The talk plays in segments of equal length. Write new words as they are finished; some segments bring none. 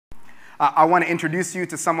I want to introduce you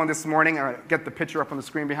to someone this morning. I'll get the picture up on the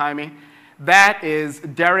screen behind me. That is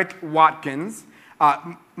Derek Watkins.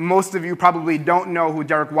 Most of you probably don't know who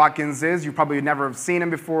Derek Watkins is. You probably never have seen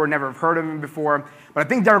him before, never have heard of him before. But I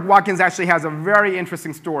think Derek Watkins actually has a very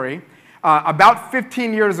interesting story. About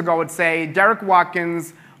 15 years ago, I would say, Derek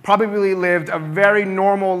Watkins probably lived a very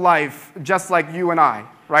normal life, just like you and I,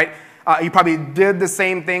 right? He probably did the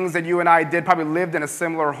same things that you and I did, probably lived in a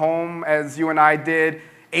similar home as you and I did,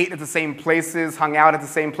 ate at the same places, hung out at the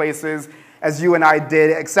same places as you and I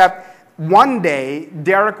did, except one day,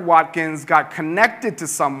 Derek Watkins got connected to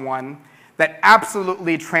someone that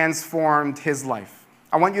absolutely transformed his life.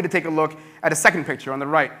 I want you to take a look at a second picture on the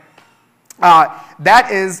right. That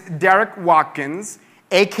is Derek Watkins,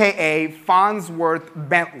 a.k.a. Farnsworth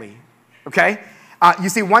Bentley, okay? You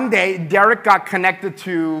see, one day, Derek got connected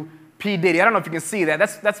to P. Diddy. I don't know if you can see that.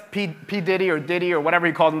 That's P. Diddy or whatever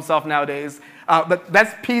he calls himself nowadays. But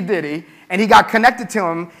that's P. Diddy, and he got connected to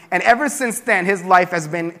him, and ever since then, his life has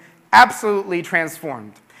been absolutely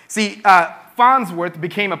transformed. See, Farnsworth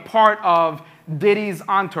became a part of Diddy's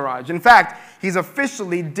entourage. In fact, he's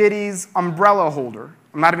officially Diddy's umbrella holder.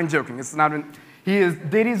 I'm not even joking. He is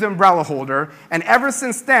Diddy's umbrella holder, and ever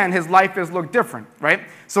since then, his life has looked different, right?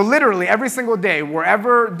 So literally, every single day,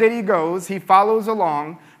 wherever Diddy goes, he follows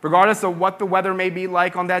along, regardless of what the weather may be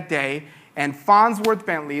like on that day, and Farnsworth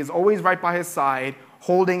Bentley is always right by his side,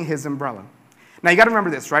 holding his umbrella. Now, you got to remember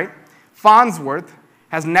this, right? Farnsworth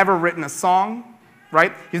has never written a song,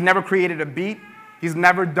 right? He's never created a beat. He's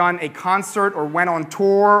never done a concert or went on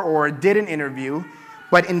tour or did an interview.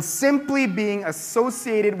 But in simply being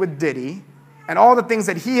associated with Diddy and all the things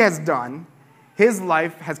that he has done, his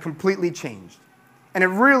life has completely changed. And it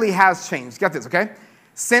really has changed. Get this, okay?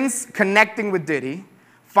 Since connecting with Diddy,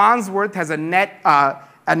 Farnsworth has a net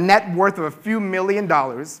worth of a few $1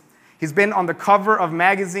 million. He's been on the cover of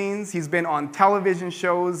magazines. He's been on television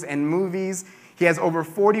shows and movies. He has over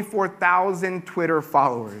 44,000 Twitter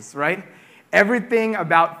followers, right? Everything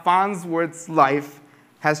about Farnsworth's life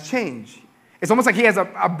has changed. It's almost like he has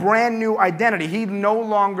a brand new identity. He no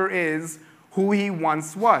longer is who he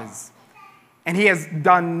once was. And he has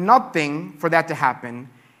done nothing for that to happen.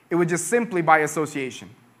 It was just simply by association,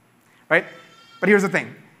 right? But here's the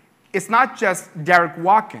thing. It's not just Derek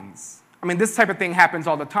Watkins. I mean, this type of thing happens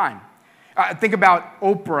all the time. Think about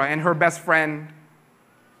Oprah and her best friend,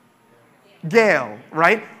 Gail,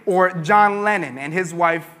 right? Or John Lennon and his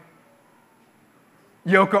wife,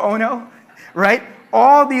 Yoko Ono, right?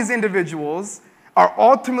 All these individuals are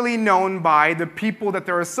ultimately known by the people that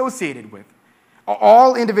they're associated with.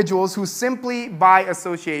 All individuals who simply by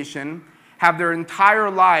association have their entire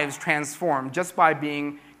lives transformed just by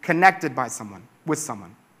being connected with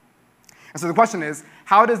someone. And so the question is,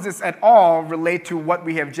 how does this at all relate to what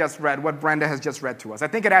we have just read, what Brenda has just read to us? I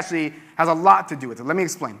think it actually has a lot to do with it. Let me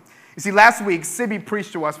explain. You see, last week, Sibby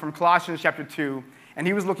preached to us from Colossians chapter 2, and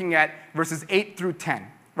he was looking at verses 8 through 10,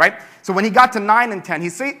 right? So when he got to 9 and 10, he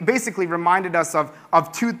basically reminded us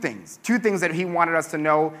of two things that he wanted us to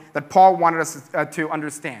know, that Paul wanted us to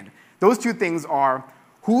understand. Those two things are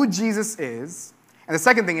who Jesus is, and the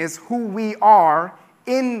second thing is who we are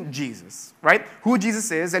in Jesus, right? Who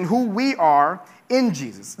Jesus is and who we are in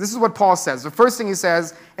Jesus. This is what Paul says. The first thing he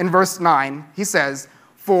says in verse 9, he says,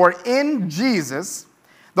 "For in Jesus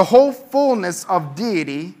the whole fullness of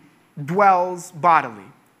deity dwells bodily."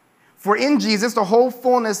 For in Jesus, the whole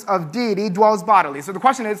fullness of deity dwells bodily. So the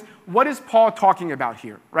question is, what is Paul talking about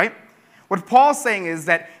here, right? What Paul's saying is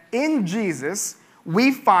that in Jesus,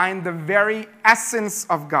 we find the very essence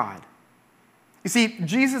of God. You see,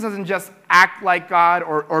 Jesus doesn't just act like God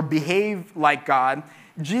or behave like God.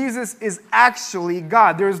 Jesus is actually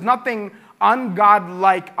God. There is nothing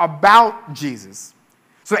ungodlike about Jesus.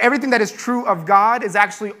 So everything that is true of God is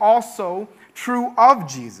actually also true of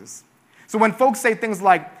Jesus. So when folks say things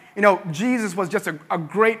like, Jesus was just a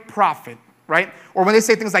great prophet, right? Or when they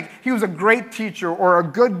say things like, he was a great teacher or a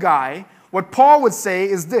good guy, what Paul would say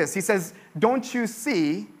is this. He says, don't you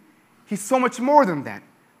see, he's so much more than that.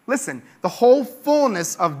 Listen, the whole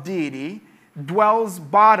fullness of deity dwells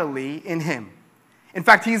bodily in him. In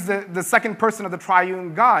fact, he's the second person of the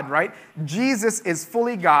triune God, right? Jesus is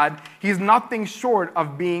fully God. He's nothing short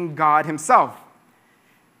of being God himself.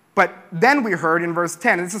 But then we heard in verse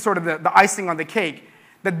 10, and this is sort of the icing on the cake,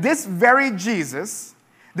 that this very Jesus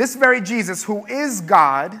who is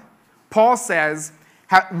God, Paul says,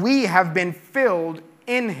 we have been filled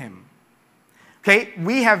in him. Okay,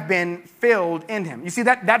 we have been filled in him. You see,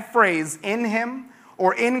 that phrase, in him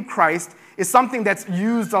or in Christ, is something that's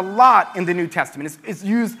used a lot in the New Testament. It's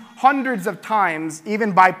used hundreds of times,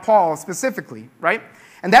 even by Paul specifically, right?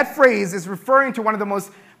 And that phrase is referring to one of the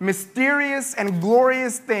most mysterious and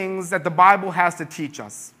glorious things that the Bible has to teach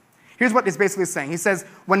us. Here's what it's basically saying. He says,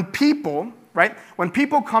 when people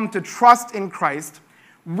come to trust in Christ,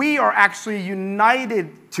 we are actually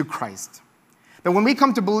united to Christ. That when we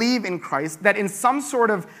come to believe in Christ, that in some sort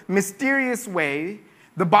of mysterious way,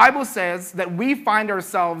 the Bible says that we find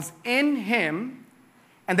ourselves in him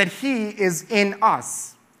and that he is in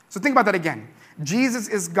us. So think about that again. Jesus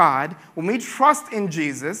is God. When we trust in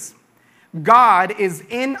Jesus, God is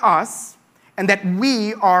in us and that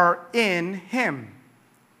we are in him.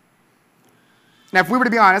 Now, if we were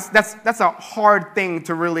to be honest, that's a hard thing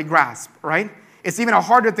to really grasp, right? It's even a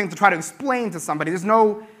harder thing to try to explain to somebody. There's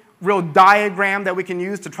no real diagram that we can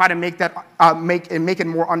use to try to make it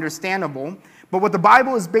more understandable. But what the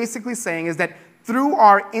Bible is basically saying is that through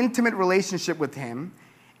our intimate relationship with him,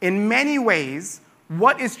 in many ways,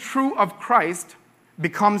 what is true of Christ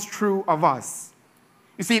becomes true of us.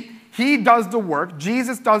 You see, he does the work,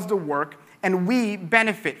 Jesus does the work, and we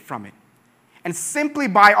benefit from it. And simply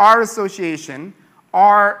by our association,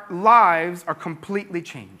 our lives are completely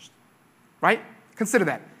changed, right? Consider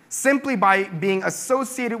that. Simply by being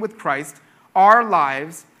associated with Christ, our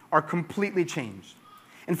lives are completely changed.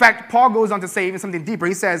 In fact, Paul goes on to say even something deeper.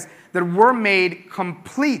 He says that we're made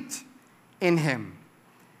complete in him.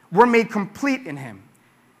 We're made complete in him.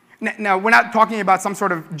 Now, we're not talking about some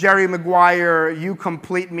sort of Jerry Maguire, you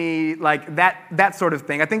complete me, like that sort of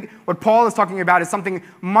thing. I think what Paul is talking about is something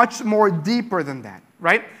much more deeper than that,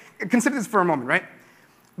 right? Consider this for a moment, right?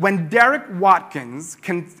 When Derek Watkins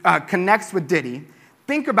connects with Diddy,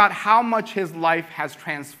 think about how much his life has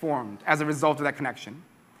transformed as a result of that connection.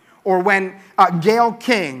 Or when Gayle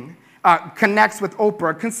King connects with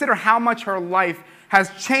Oprah, consider how much her life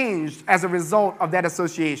has changed as a result of that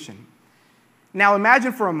association. Now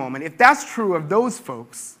imagine for a moment, if that's true of those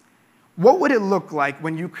folks, what would it look like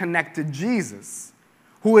when you connect to Jesus,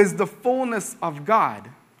 who is the fullness of God,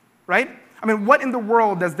 right? I mean, what in the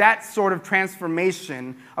world does that sort of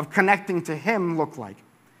transformation of connecting to him look like?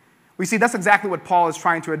 We see that's exactly what Paul is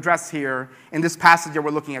trying to address here in this passage that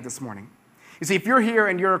we're looking at this morning. You see, if you're here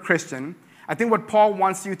and you're a Christian, I think what Paul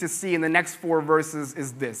wants you to see in the next 4 verses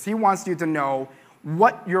is this. He wants you to know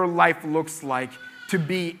what your life looks like to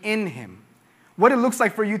be in him. What it looks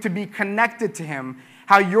like for you to be connected to him,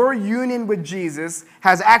 how your union with Jesus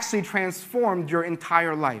has actually transformed your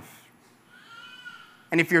entire life.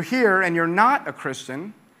 And if you're here and you're not a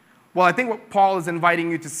Christian, well, I think what Paul is inviting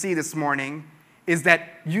you to see this morning is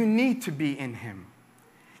that you need to be in him.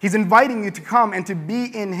 He's inviting you to come and to be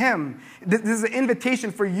in him. This is an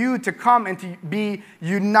invitation for you to come and to be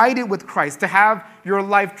united with Christ, to have your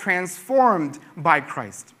life transformed by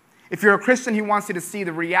Christ. If you're a Christian, he wants you to see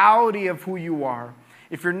the reality of who you are.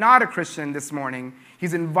 If you're not a Christian this morning,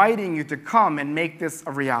 he's inviting you to come and make this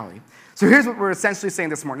a reality. So here's what we're essentially saying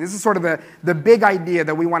this morning. This is sort of the big idea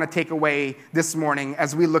that we want to take away this morning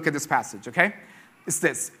as we look at this passage, okay? It's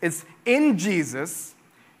this. It's in Jesus,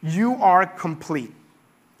 you are complete,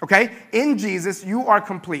 okay? In Jesus, you are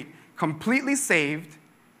complete, completely saved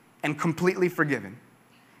and completely forgiven.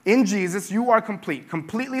 In Jesus, you are complete,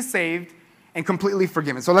 completely saved and completely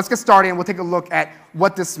forgiven. So let's get started and we'll take a look at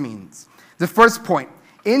what this means. The first point,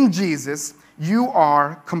 in Jesus, you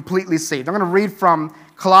are completely saved. I'm going to read from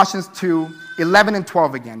Colossians 2, 11 and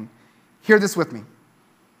 12 again. Hear this with me.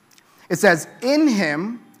 It says, in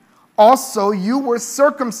him also you were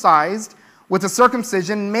circumcised with a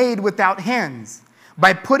circumcision made without hands,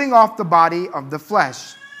 by putting off the body of the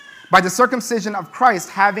flesh, by the circumcision of Christ,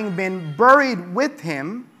 having been buried with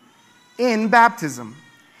him in baptism,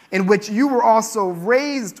 in which you were also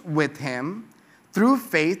raised with him through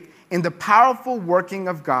faith in the powerful working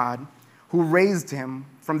of God who raised him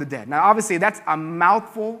from the dead. Now, obviously, that's a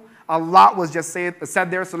mouthful. A lot was just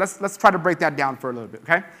said there, so let's try to break that down for a little bit,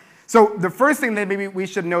 okay? So the first thing that maybe we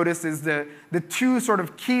should notice is the 2 sort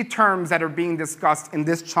of key terms that are being discussed in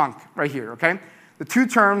this chunk right here, okay? The 2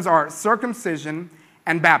 terms are circumcision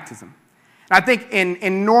and baptism. I think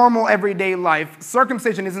in normal everyday life,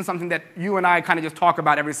 circumcision isn't something that you and I kind of just talk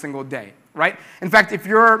about every single day, right? In fact, if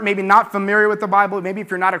you're maybe not familiar with the Bible, maybe if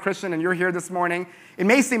you're not a Christian and you're here this morning, it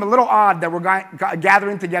may seem a little odd that we're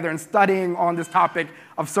gathering together and studying on this topic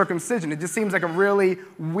of circumcision. It just seems like a really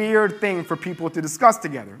weird thing for people to discuss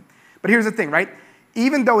together. But here's the thing, right?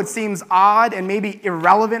 Even though it seems odd and maybe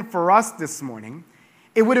irrelevant for us this morning,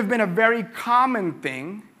 it would have been a very common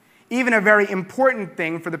thing, even a very important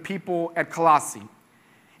thing for the people at Colossae.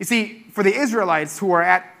 You see, for the Israelites who are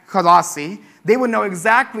at Colossae, they would know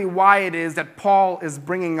exactly why it is that Paul is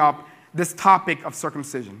bringing up this topic of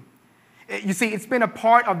circumcision. You see, it's been a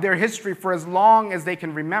part of their history for as long as they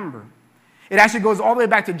can remember. It actually goes all the way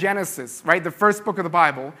back to Genesis, right? The first book of the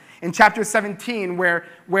Bible, in chapter 17, where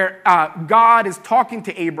God is talking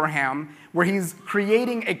to Abraham, where he's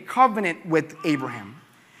creating a covenant with Abraham.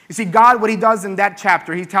 You see, God, what he does in that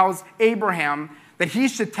chapter, he tells Abraham that he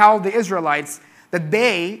should tell the Israelites that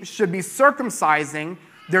they should be circumcising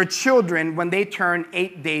their children when they turn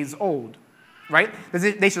 8 days old, right?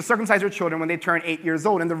 They should circumcise their children when they turn 8 years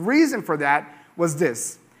old. And the reason for that was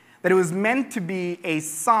this, that it was meant to be a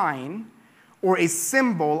sign or a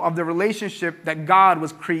symbol of the relationship that God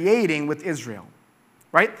was creating with Israel,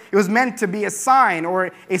 right? It was meant to be a sign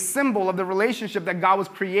or a symbol of the relationship that God was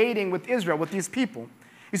creating with Israel, with these people.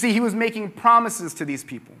 You see, he was making promises to these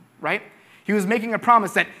people, right? He was making a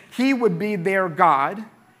promise that he would be their God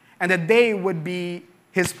and that they would be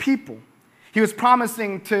his people. He was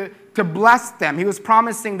promising to bless them. He was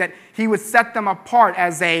promising that he would set them apart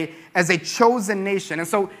as a chosen nation. And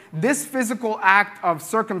so this physical act of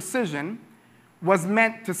circumcision was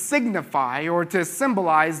meant to signify or to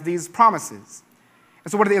symbolize these promises.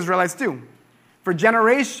 And so what did the Israelites do? For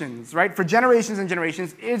generations, right? For generations and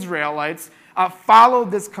generations, Israelites followed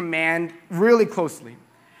this command really closely.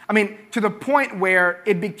 I mean, to the point where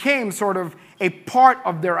it became sort of a part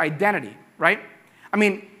of their identity, right? I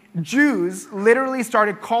mean, Jews literally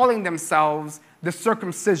started calling themselves the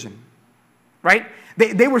circumcision, right?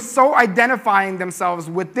 They were so identifying themselves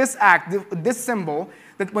with this act, this symbol,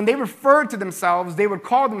 that when they referred to themselves, they would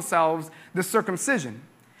call themselves the circumcision.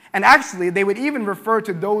 And actually, they would even refer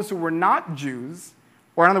to those who were not Jews,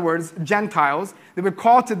 or in other words, Gentiles, they would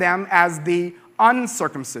call to them as the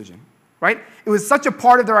uncircumcision, right? It was such a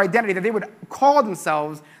part of their identity that they would call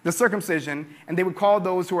themselves the circumcision, and they would call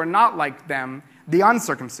those who are not like them the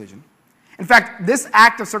uncircumcision. In fact, this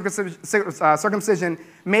act of circumcision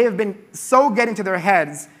may have been so getting to their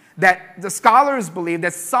heads that the scholars believe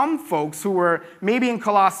that some folks who were maybe in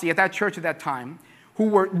Colossae at that church at that time, who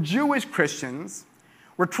were Jewish Christians,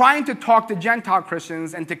 were trying to talk to Gentile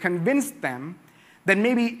Christians and to convince them that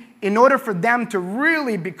maybe in order for them to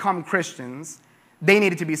really become Christians, they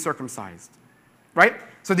needed to be circumcised, right?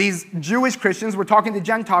 So these Jewish Christians were talking to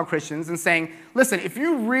Gentile Christians and saying, listen, if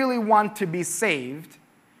you really want to be saved,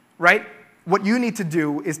 right, what you need to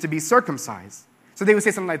do is to be circumcised. So they would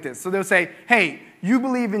say something like this. So they would say, hey, you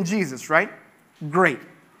believe in Jesus, right? Great.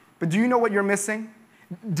 But do you know what you're missing?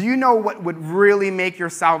 Do you know what would really make your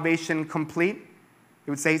salvation complete? It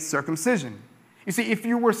would say circumcision. You see, if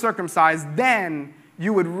you were circumcised, then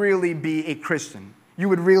you would really be a Christian. You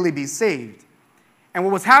would really be saved. And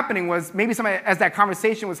what was hebappening was, maybe as that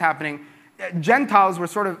conversation was happening, Gentiles were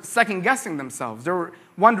sort of second-guessing themselves. They were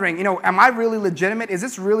wondering, am I really legitimate? Is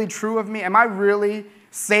this really true of me? Am I really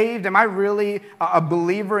saved? Am I really a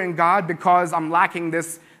believer in God because I'm lacking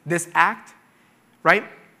this act? Right?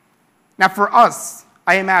 Now for us,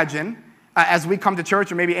 I imagine, as we come to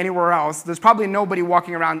church or maybe anywhere else, there's probably nobody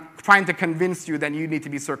walking around trying to convince you that you need to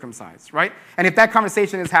be circumcised, right? And if that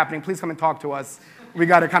conversation is happening, please come and talk to us. We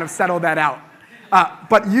got to kind of settle that out.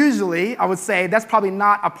 But usually, I would say that's probably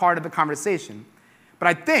not a part of the conversation. But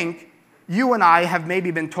I think you and I have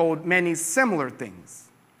maybe been told many similar things,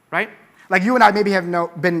 right? Like you and I maybe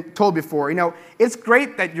have been told before, it's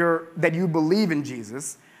great that you believe in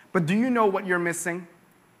Jesus, but do you know what you're missing?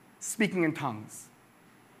 Speaking in tongues.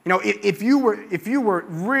 If you were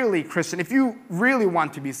really Christian, if you really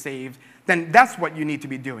want to be saved, then that's what you need to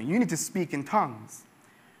be doing. You need to speak in tongues.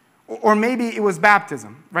 Or maybe it was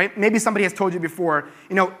baptism, right? Maybe somebody has told you before,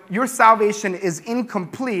 your salvation is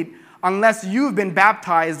incomplete unless you've been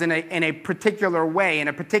baptized in a particular way, in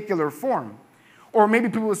a particular form. Or maybe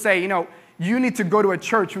people will say, you need to go to a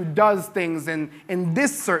church who does things in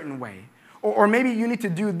this certain way. Or maybe you need to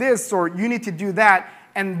do this or you need to do that,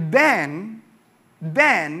 and then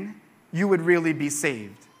you would really be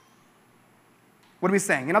saved. What are we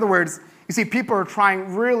saying? In other words, you see, people are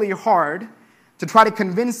trying really hard to try to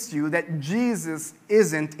convince you that Jesus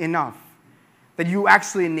isn't enough, that you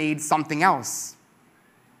actually need something else.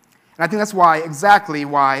 And I think that's exactly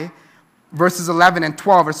why verses 11 and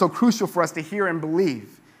 12 are so crucial for us to hear and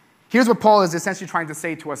believe. Here's what Paul is essentially trying to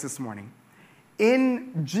say to us this morning.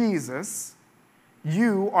 In Jesus,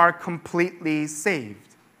 you are completely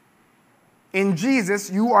saved. In Jesus,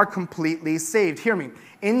 you are completely saved. Hear me.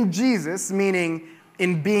 In Jesus, meaning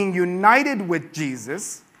in being united with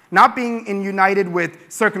Jesus, not being united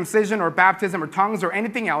with circumcision or baptism or tongues or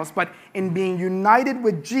anything else, but in being united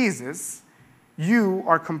with Jesus, you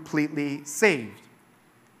are completely saved.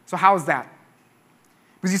 So how is that?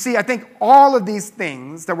 Because you see, I think all of these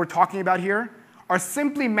things that we're talking about here are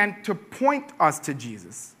simply meant to point us to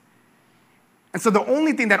Jesus. And so the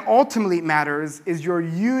only thing that ultimately matters is your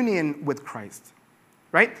union with Christ.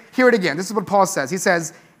 right? Hear it again. This is what Paul says. He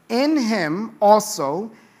says, in him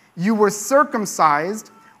also you were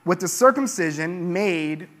circumcised with the circumcision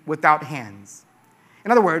made without hands.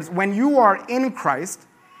 In other words, when you are in Christ,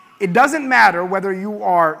 it doesn't matter whether you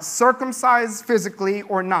are circumcised physically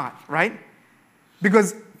or not, right?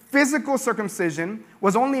 Because physical circumcision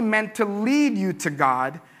was only meant to lead you to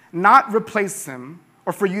God, not replace him,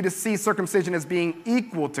 or for you to see circumcision as being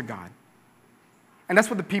equal to God. And that's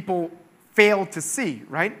what the people fail to see,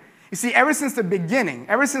 right? You see, ever since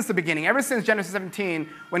Genesis 17,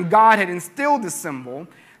 when God had instilled the symbol,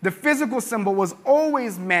 the physical symbol was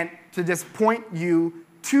always meant to just point you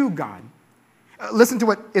to God. Listen to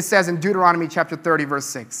what it says in Deuteronomy chapter 30, verse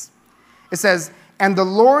 6. It says, and the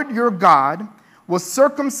Lord your God will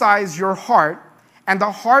circumcise your heart and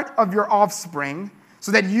the heart of your offspring,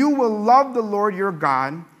 so that you will love the Lord your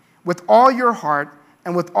God with all your heart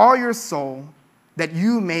and with all your soul, that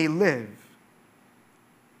you may live.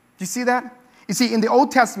 Do you see that? You see, in the Old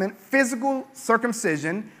Testament, physical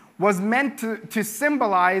circumcision was meant to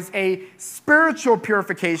symbolize a spiritual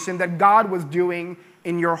purification that God was doing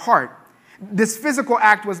in your heart. This physical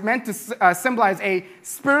act was meant to symbolize a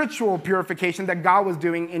spiritual purification that God was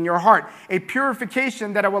doing in your heart, a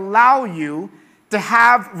purification that will allow you to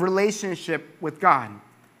have relationship with God.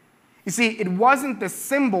 You see, it wasn't the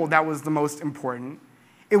symbol that was the most important.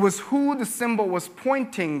 It was who the symbol was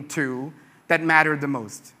pointing to that mattered the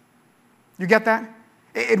most. You get that?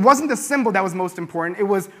 It wasn't the symbol that was most important. It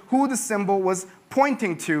was who the symbol was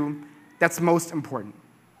pointing to that's most important.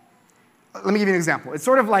 Let me give you an example. It's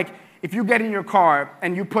sort of like if you get in your car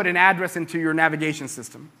and you put an address into your navigation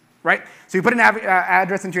system, right? So you put an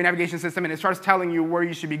address into your navigation system and it starts telling you where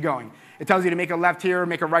you should be going. It tells you to make a left here,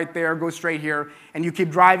 make a right there, go straight here, and you keep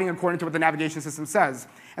driving according to what the navigation system says.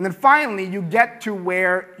 And then finally, you get to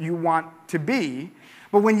where you want to be.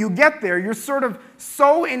 But when you get there, you're sort of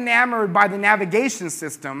so enamored by the navigation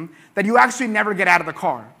system that you actually never get out of the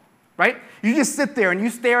car, right? You just sit there and you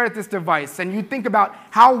stare at this device and you think about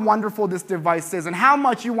how wonderful this device is and how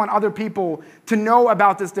much you want other people to know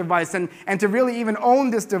about this device and to really even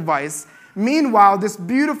own this device. Meanwhile, this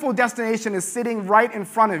beautiful destination is sitting right in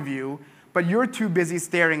front of you, but you're too busy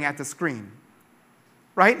staring at the screen,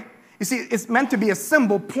 right? You see, it's meant to be a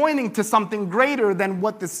symbol pointing to something greater than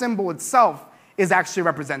what the symbol itself is actually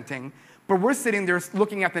representing. But we're sitting there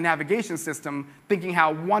looking at the navigation system, thinking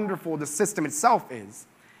how wonderful the system itself is.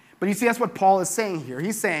 But you see, that's what Paul is saying here.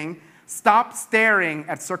 He's saying, stop staring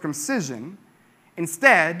at circumcision.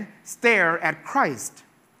 Instead, stare at Christ.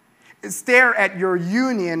 Stare at your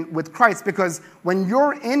union with Christ, because when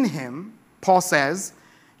you're in him, Paul says,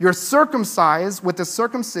 you're circumcised with the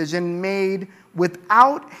circumcision made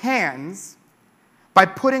without hands by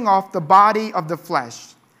putting off the body of the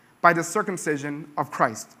flesh by the circumcision of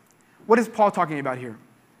Christ. What is Paul talking about here?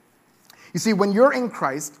 You see, when you're in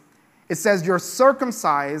Christ, it says you're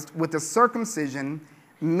circumcised with the circumcision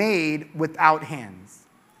made without hands.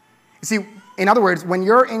 You see, in other words, when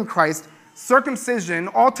you're in Christ, circumcision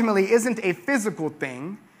ultimately isn't a physical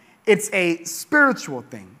thing, it's a spiritual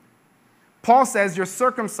thing. Paul says you're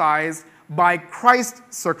circumcised by Christ's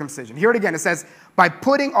circumcision. Hear it again. It says, by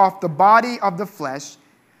putting off the body of the flesh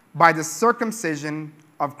by the circumcision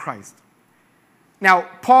of Christ. Now,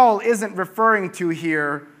 Paul isn't referring to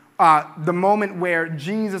here the moment where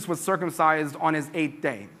Jesus was circumcised on his 8th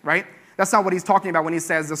day, right? That's not what he's talking about when he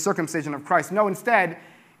says the circumcision of Christ. No, instead,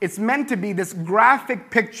 it's meant to be this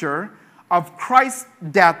graphic picture of Christ's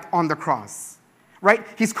death on the cross, right?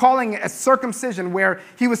 He's calling it a circumcision where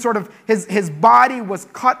he was sort of, his body was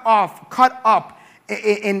cut up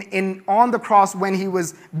on the cross when he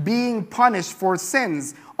was being punished for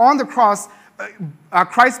sins. On the cross,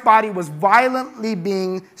 Christ's body was violently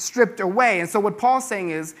being stripped away. And so what Paul's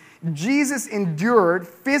saying is, Jesus endured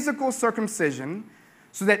physical circumcision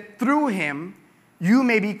so that through him you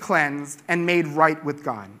may be cleansed and made right with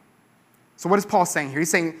God. So what is Paul saying here?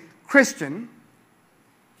 He's saying, Christian,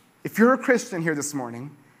 if you're a Christian here this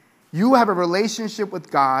morning, you have a relationship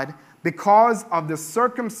with God because of the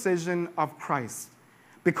circumcision of Christ,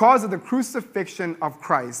 because of the crucifixion of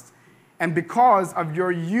Christ, and because of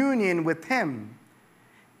your union with him.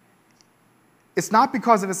 It's not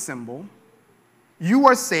because of a symbol. You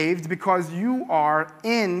are saved because you are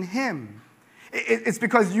in him. It's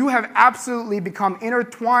because you have absolutely become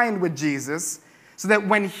intertwined with Jesus, so that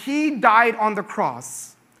when he died on the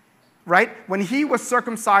cross, right, when he was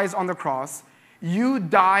circumcised on the cross, you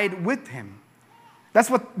died with him.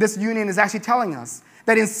 That's what this union is actually telling us.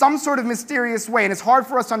 That in some sort of mysterious way, and it's hard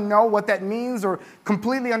for us to know what that means or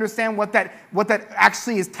completely understand what that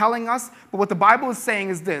actually is telling us, but what the Bible is saying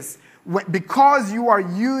is this: because you are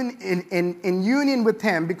in union with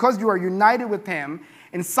him, because you are united with him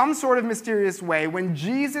in some sort of mysterious way, when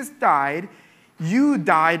Jesus died, you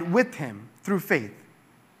died with him through faith.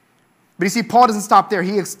 But you see, Paul doesn't stop there.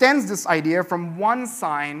 He extends this idea from one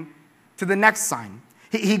sign to the next sign.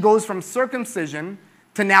 He goes from circumcision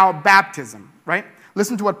to now baptism, right?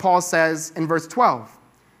 Listen to what Paul says in verse 12.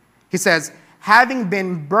 He says, having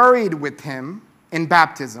been buried with him in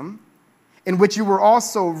baptism, in which you were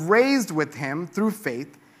also raised with him through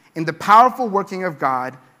faith in the powerful working of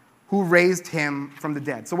God who raised him from the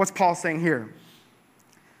dead. So what's Paul saying here?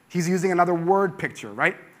 He's using another word picture,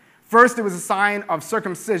 right? First, it was a sign of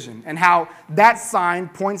circumcision and how that sign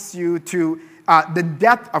points you to the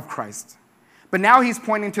death of Christ. But now he's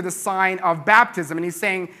pointing to the sign of baptism, and he's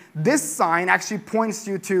saying this sign actually points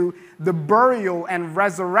you to the burial and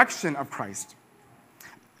resurrection of Christ.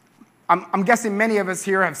 I'm guessing many of us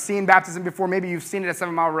here have seen baptism before. Maybe you've seen it at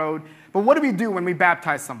 7 Mile Road. But what do we do when we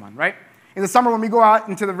baptize someone, right? In the summer, when we go out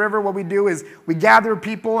into the river, what we do is we gather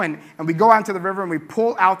people and we go out into the river and we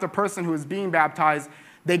pull out the person who is being baptized.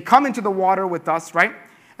 They come into the water with us, right?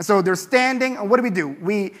 And so they're standing, and what do?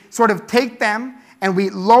 We sort of take them and we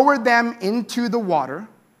lower them into the water,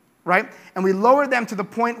 right? And we lower them to the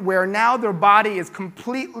point where now their body is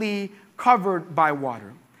completely covered by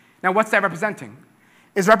water. Now, what's that representing?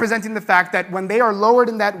 It's representing the fact that when they are lowered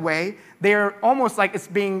in that way, they are almost like it's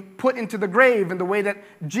being put into the grave in the way that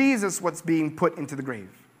Jesus was being put into the grave,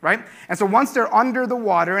 right? And so once they're under the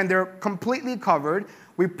water and they're completely covered,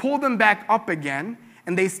 we pull them back up again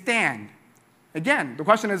and they stand. Again, the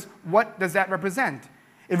question is, what does that represent?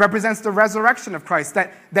 It represents the resurrection of Christ,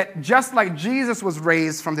 that just like Jesus was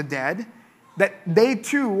raised from the dead, that they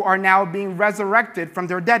too are now being resurrected from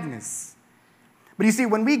their deadness. But you see,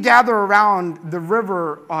 when we gather around the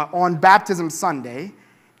river on Baptism Sunday,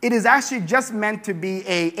 it is actually just meant to be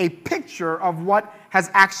a picture of what has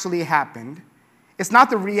actually happened. It's not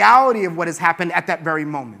the reality of what has happened at that very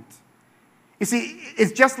moment. You see,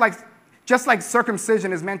 it's just like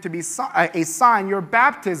circumcision is meant to be a sign, your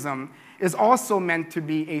baptism is also meant to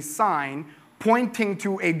be a sign pointing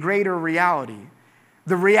to a greater reality.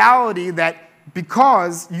 The reality that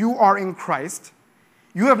because you are in Christ,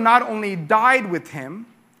 you have not only died with him,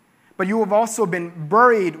 but you have also been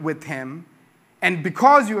buried with him. And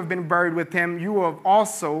because you have been buried with him, you have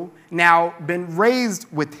also now been raised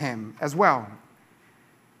with him as well.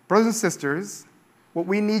 Brothers and sisters, what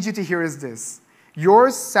we need you to hear is this.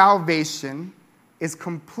 Your salvation is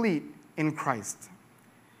complete in Christ.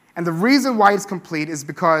 And the reason why it's complete is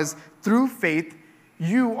because through faith,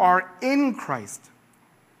 you are in Christ.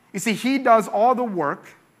 You see, he does all the work,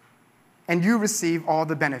 and you receive all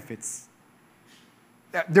the benefits.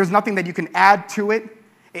 There's nothing that you can add to it.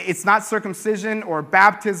 It's not circumcision or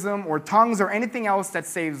baptism or tongues or anything else that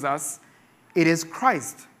saves us. It is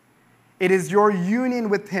Christ. It is your union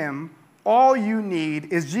with him. All you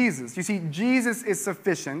need is Jesus. You see, Jesus is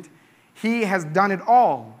sufficient. He has done it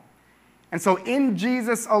all. And so in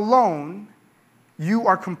Jesus alone, you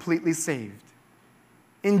are completely saved.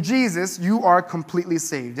 In Jesus, you are completely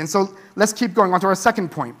saved. And so let's keep going on to our second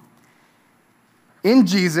point. In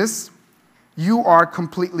Jesus, you are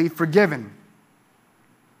completely forgiven.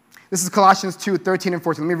 This is Colossians 2:13 and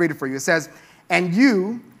 14. Let me read it for you. It says, and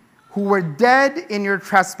you who were dead in your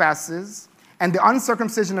trespasses and the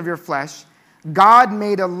uncircumcision of your flesh, God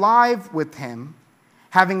made alive with him,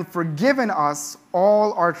 having forgiven us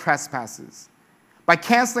all our trespasses, by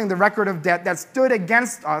canceling the record of debt that stood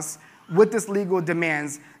against us with its legal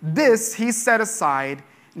demands. This he set aside,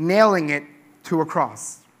 nailing it to the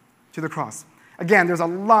cross. Again, there's a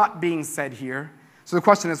lot being said here. So the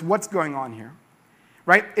question is, what's going on here?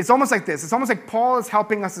 Right? It's almost like this. It's almost like Paul is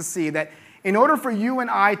helping us to see that in order for you and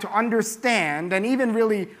I to understand and even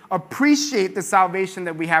really appreciate the salvation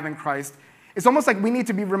that we have in Christ, it's almost like we need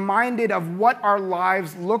to be reminded of what our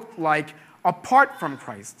lives looked like apart from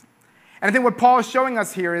Christ. And I think what Paul is showing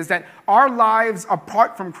us here is that our lives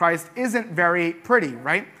apart from Christ isn't very pretty,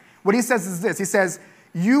 right? What he says is this. He says,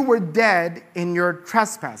 you were dead in your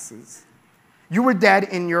trespasses. You were dead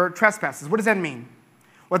in your trespasses. What does that mean?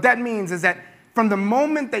 What that means is that from the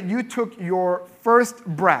moment that you took your first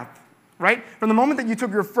breath, right? From the moment that you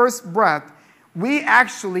took your first breath, we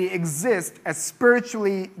actually exist as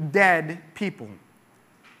spiritually dead people.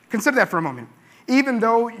 Consider that for a moment. Even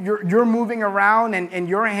though you're moving around and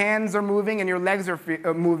your hands are moving and your legs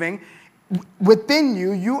are moving, within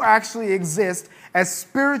you, you actually exist as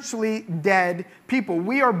spiritually dead people.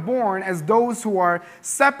 We are born as those who are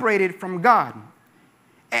separated from God.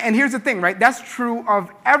 And here's the thing, right? That's true of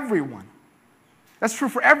everyone. That's true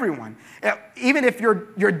for everyone. Even if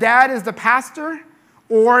your dad is the pastor,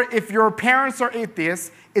 or if your parents are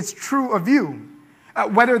atheists, it's true of you.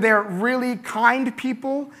 Whether they're really kind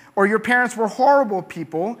people or your parents were horrible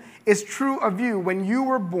people, it's true of you. When you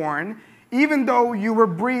were born, even though you were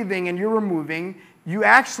breathing and you were moving, you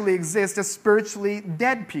actually exist as spiritually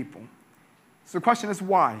dead people. So the question is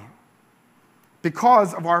why?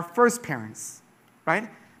 Because of our first parents, right?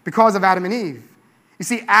 Because of Adam and Eve. You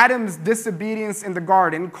see, Adam's disobedience in the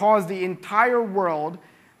garden caused the entire world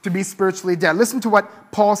to be spiritually dead. Listen to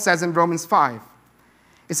what Paul says in Romans 5.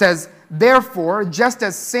 It says, therefore, just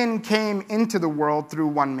as sin came into the world through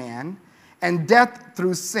one man, and death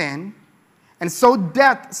through sin, and so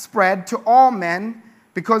death spread to all men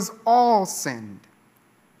because all sinned.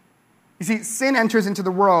 You see, sin enters into the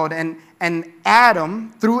world, and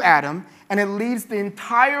Adam, through Adam, and it leads the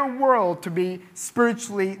entire world to be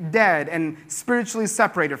spiritually dead and spiritually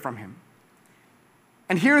separated from him.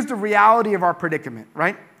 And here's the reality of our predicament,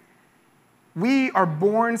 right? We are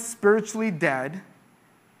born spiritually dead,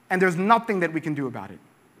 and there's nothing that we can do about it,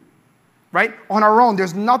 right? On our own,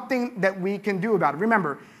 there's nothing that we can do about it.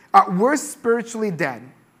 Remember, we're spiritually dead,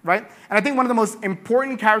 right? And I think one of the most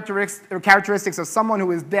important characteristics of someone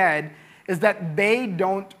who is dead is that they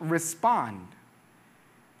don't respond,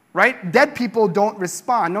 right? Dead people don't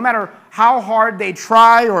respond. No matter how hard they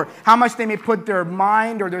try or how much they may put their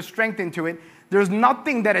mind or their strength into it, there's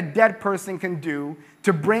nothing that a dead person can do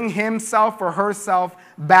to bring himself or herself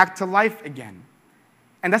back to life again.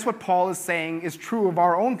 And that's what Paul is saying is true of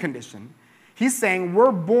our own condition. He's saying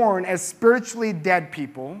we're born as spiritually dead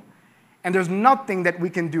people, and there's nothing that we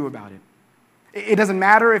can do about it. It doesn't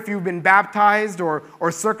matter if you've been baptized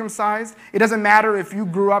or circumcised. It doesn't matter if you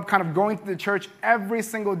grew up kind of going to the church every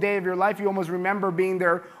single day of your life. You almost remember being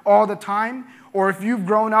there all the time. Or if you've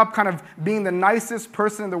grown up kind of being the nicest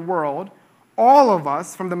person in the world. All of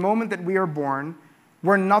us, from the moment that we are born,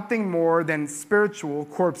 we're nothing more than spiritual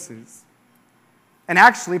corpses. And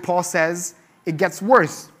actually, Paul says, it gets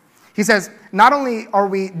worse. He says, not only are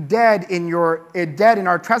we dead in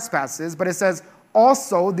our trespasses, but it says,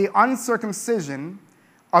 also the uncircumcision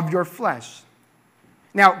of your flesh.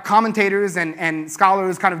 Now, commentators and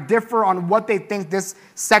scholars kind of differ on what they think this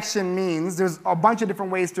section means. There's a bunch of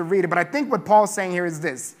different ways to read it, but I think what Paul's saying here is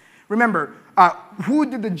this. Remember, who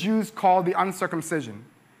did the Jews call the uncircumcision?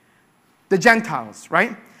 The Gentiles,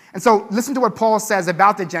 right? And so listen to what Paul says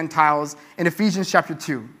about the Gentiles in Ephesians chapter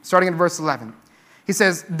 2, starting in verse 11. He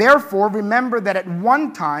says, therefore, remember that at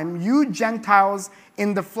one time you Gentiles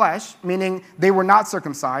in the flesh, meaning they were not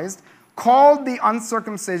circumcised, called the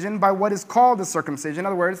uncircumcision by what is called the circumcision. In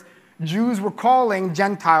other words, Jews were calling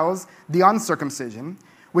Gentiles the uncircumcision,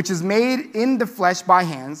 which is made in the flesh by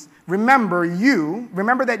hands. Remember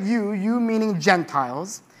that you meaning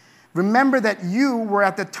Gentiles, remember that you were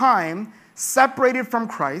at the time separated from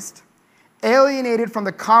Christ, alienated from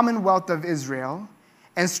the commonwealth of Israel,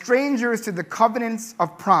 and strangers to the covenants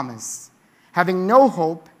of promise, having no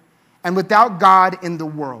hope and without God in the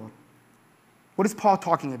world. What is Paul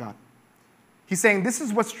talking about? He's saying this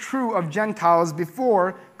is what's true of Gentiles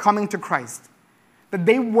before coming to Christ. That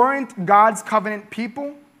they weren't God's covenant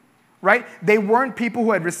people, right? They weren't people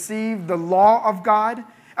who had received the law of God.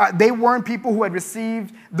 They weren't people who had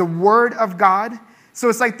received the word of God. So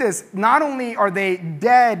it's like this. Not only are they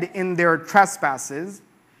dead in their trespasses,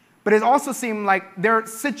 but it also seemed like their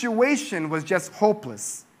situation was just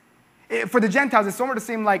hopeless. For the Gentiles, it sort of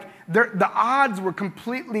seemed like the odds were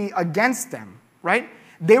completely against them, right?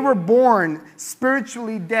 They were born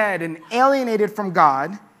spiritually dead and alienated from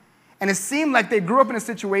God, and it seemed like they grew up in a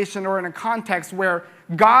situation or in a context where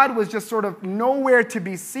God was just sort of nowhere to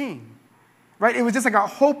be seen, right? It was just like a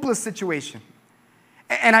hopeless situation.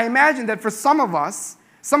 And I imagine that for some of us,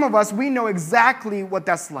 we know exactly what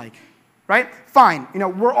that's like, right? Fine,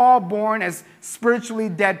 we're all born as spiritually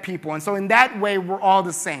dead people, and so in that way, we're all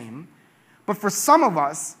the same. But for some of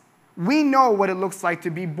us, we know what it looks like to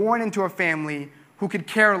be born into a family who could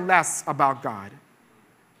care less about God,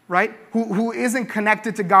 right? Who isn't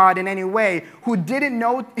connected to God in any way, who didn't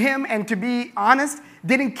know him, and to be honest,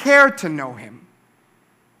 didn't care to know him,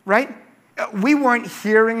 right? We weren't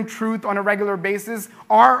hearing truth on a regular basis.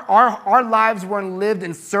 Our lives weren't lived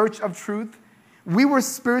in search of truth. We were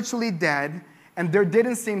spiritually dead, and there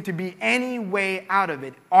didn't seem to be any way out of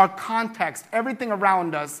it. Our context, everything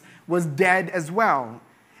around us was dead as well.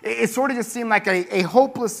 It sort of just seemed like a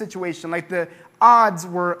hopeless situation, like the odds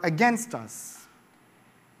were against us.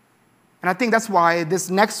 And I think that's why this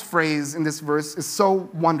next phrase in this verse is so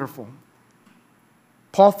wonderful.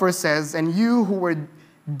 Paul first says, and you who were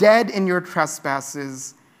dead in your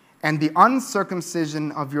trespasses and the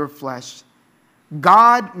uncircumcision of your flesh,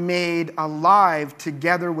 God made alive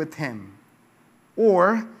together with him,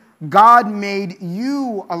 or God made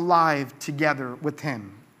you alive together with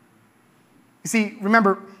him. You see,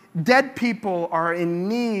 remember, dead people are in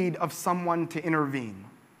need of someone to intervene,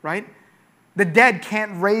 right? The dead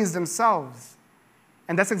can't raise themselves.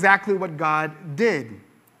 And that's exactly what God did.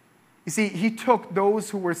 You see, he took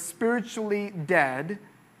those who were spiritually dead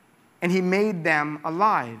and he made them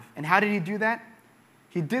alive. And how did he do that?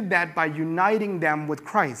 He did that by uniting them with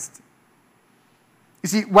Christ. You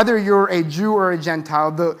see, whether you're a Jew or a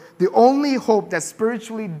Gentile, the only hope that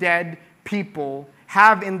spiritually dead people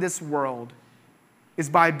have in this world is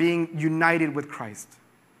by being united with Christ.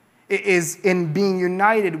 It is in being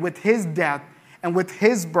united with his death and with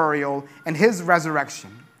his burial and his resurrection.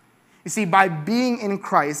 You see, by being in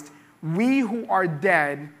Christ, we who are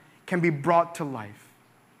dead can be brought to life.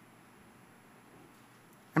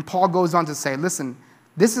 And Paul goes on to say, listen,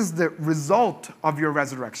 this is the result of your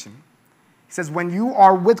resurrection. He says, when you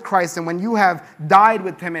are with Christ and when you have died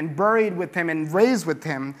with him and buried with him and raised with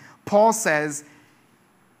him, Paul says,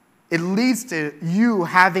 it leads to you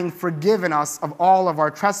having forgiven us of all of our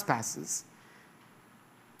trespasses.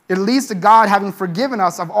 It leads to God having forgiven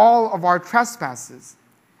us of all of our trespasses.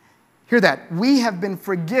 Hear that. We have been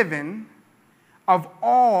forgiven of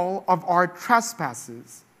all of our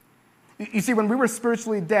trespasses. You see, when we were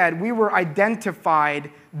spiritually dead, we were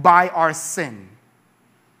identified by our sin.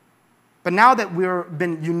 But now that we've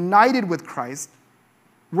been united with Christ,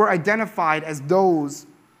 we're identified as those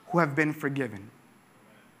who have been forgiven.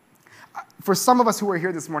 For some of us who are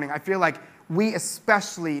here this morning, I feel like we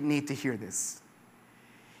especially need to hear this.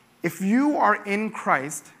 If you are in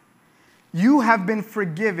Christ, you have been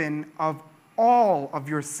forgiven of all of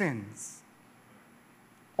your sins.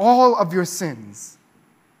 All of your sins.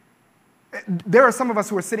 There are some of us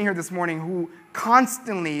who are sitting here this morning who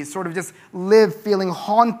constantly sort of just live feeling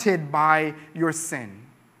haunted by your sin.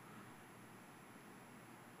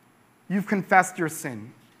 You've confessed your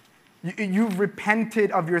sin. You've repented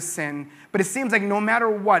of your sin, but it seems like no matter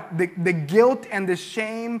what, the guilt and the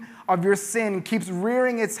shame of your sin keeps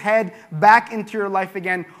rearing its head back into your life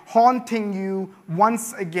again, haunting you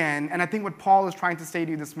once again. And I think what Paul is trying to say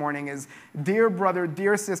to you this morning is, dear brother,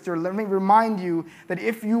 dear sister, let me remind you that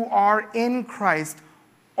if you are in Christ,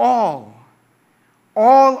 all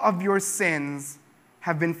of your sins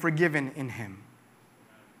have been forgiven in him.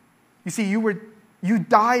 You see, you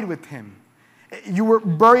died with him. You were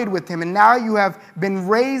buried with him, and now you have been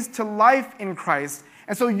raised to life in Christ.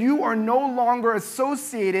 And so you are no longer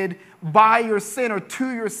associated by your sin or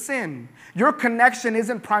to your sin. Your connection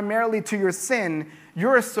isn't primarily to your sin.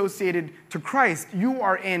 You're associated to Christ. You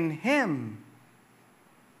are in him.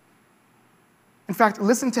 In fact,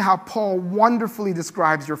 listen to how Paul wonderfully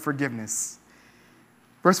describes your forgiveness.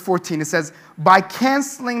 Verse 14, it says, by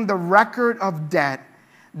canceling the record of debt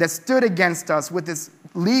that stood against us with its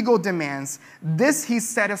legal demands, this he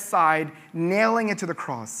set aside, nailing it to the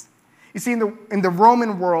cross. You see, in the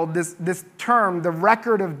Roman world, this term, the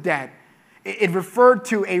record of debt, it referred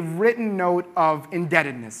to a written note of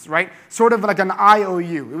indebtedness, right? Sort of like an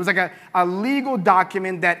IOU. It was like a legal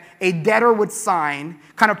document that a debtor would sign,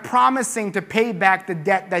 kind of promising to pay back the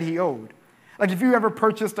debt that he owed. Like if you ever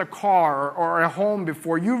purchased a car or a home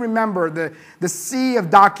before, you remember the sea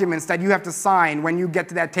of documents that you have to sign when you get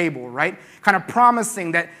to that table, right? Kind of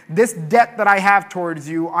promising that this debt that I have towards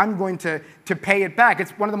you, I'm going to pay it back.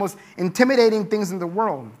 It's one of the most intimidating things in the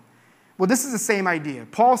world. Well, this is the same idea.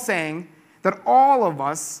 Paul's saying that all of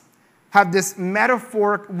us have this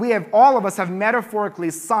all of us have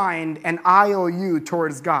metaphorically signed an IOU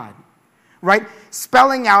towards God, right?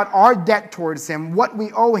 Spelling out our debt towards him, what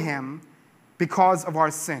we owe him, because of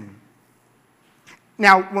our sin.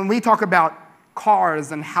 Now, when we talk about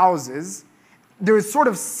cars and houses, there is sort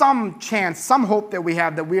of some chance, some hope that we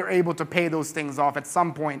have that we are able to pay those things off at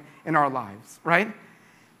some point in our lives, right?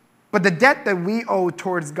 But the debt that we owe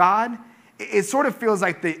towards God, it sort of feels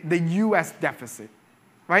like the U.S. deficit,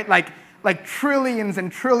 right? Like trillions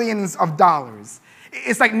and trillions of dollars.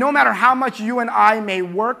 It's like no matter how much you and I may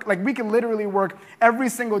work, like we can literally work every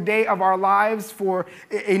single day of our lives for,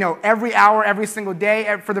 every hour, every single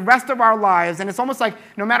day, for the rest of our lives. And it's almost like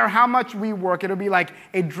no matter how much we work, it'll be like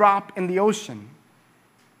a drop in the ocean.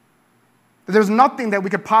 There's nothing that we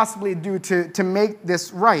could possibly do to make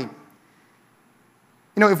this right.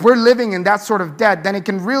 If we're living in that sort of debt, then it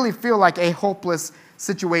can really feel like a hopeless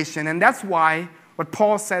situation. And that's why what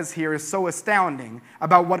Paul says here is so astounding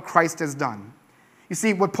about what Christ has done. You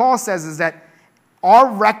see, what Paul says is that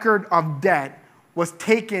our record of debt was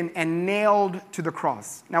taken and nailed to the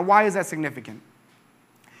cross. Now, why is that significant?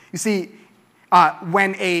 You see,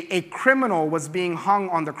 when a criminal was being hung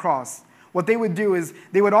on the cross, what they would do is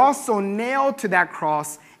they would also nail to that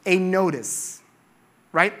cross a notice,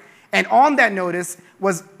 right? And on that notice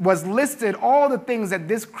was listed all the things that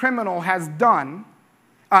this criminal has done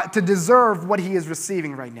to deserve what he is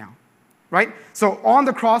receiving right now, right? So on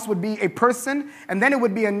the cross would be a person, and then it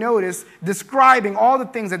would be a notice describing all the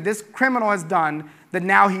things that this criminal has done that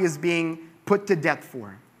now he is being put to death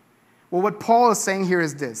for. Well, what Paul is saying here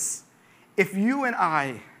is this. If you and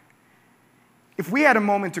I, if we had a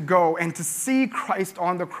moment to go and to see Christ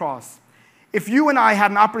on the cross, if you and I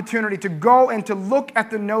had an opportunity to go and to look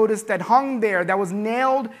at the notice that hung there, that was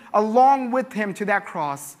nailed along with him to that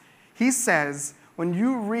cross, he says, when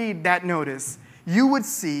you read that notice, you would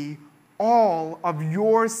see all of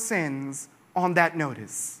your sins on that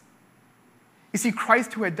notice. You see,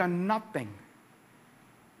 Christ, who had done nothing,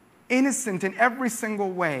 innocent in every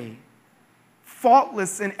single way,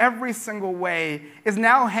 faultless in every single way, is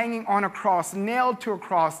now hanging on a cross, nailed to a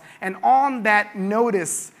cross, and on that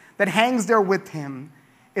notice that hangs there with him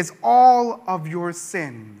is all of your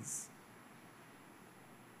sins.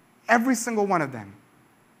 Every single one of them.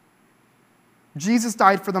 Jesus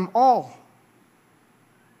died for them all,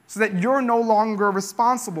 so that you're no longer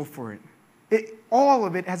responsible for it. All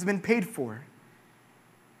of it has been paid for.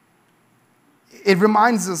 It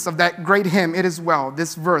reminds us of that great hymn, It Is Well.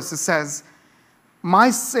 This verse, it says,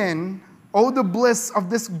 my sin, oh the bliss of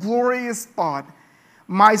this glorious thought,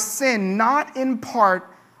 my sin, not in part,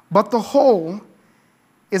 but the whole,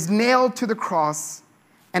 is nailed to the cross,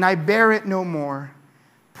 and I bear it no more.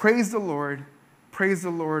 Praise the Lord,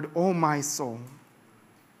 O my soul.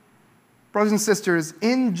 Brothers and sisters,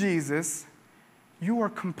 in Jesus, you are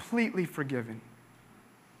completely forgiven.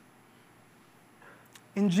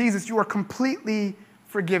 In Jesus, you are completely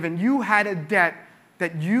forgiven. You had a debt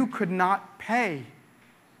that you could not pay.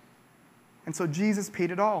 And so Jesus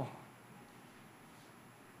paid it all.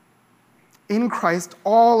 In Christ,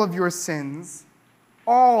 all of your sins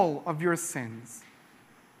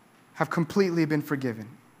have completely been forgiven.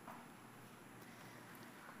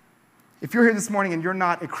 If you're here this morning and you're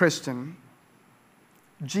not a Christian,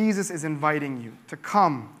 Jesus is inviting you to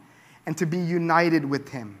come and to be united with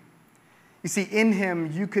him. You see, in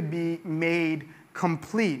him, you could be made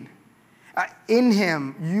complete. In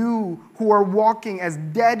him, you who are walking as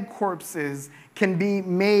dead corpses can be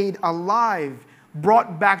made alive,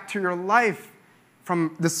 brought back to your life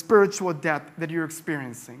from the spiritual death that you're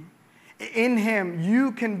experiencing. In him,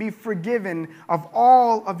 you can be forgiven of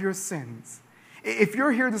all of your sins. If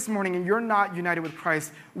you're here this morning and you're not united with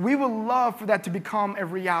Christ, we would love for that to become a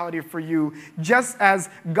reality for you, just as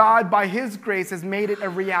God, by his grace, has made it a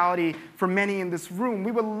reality for many in this room.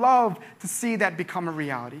 We would love to see that become a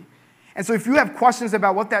reality. And so if you have questions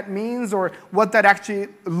about what that means or what that actually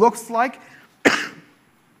looks like,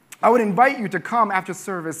 I would invite you to come after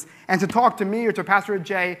service and to talk to me or to Pastor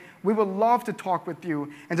Jay. We would love to talk with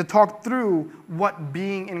you and to talk through what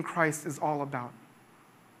being in Christ is all about.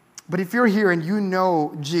 But if you're here and you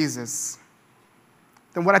know Jesus,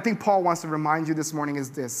 then what I think Paul wants to remind you this morning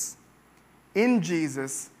is this. In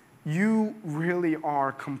Jesus, you really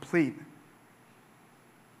are complete.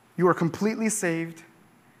 You are completely saved.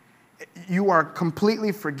 You are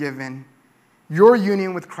completely forgiven. Your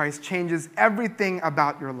union with Christ changes everything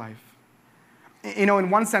about your life. You know, in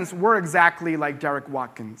one sense, we're exactly like Derek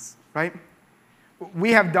Watkins, right?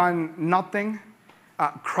 We have done nothing.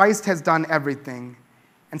 Christ has done everything.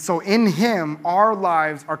 And so in him, our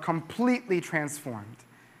lives are completely transformed.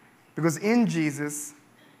 Because in Jesus,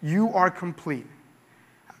 you are complete,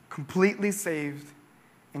 completely saved,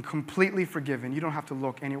 and completely forgiven. You don't have to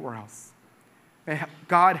look anywhere else. May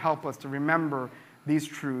God help us to remember these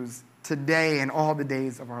truths today and all the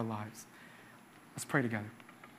days of our lives. Let's pray together.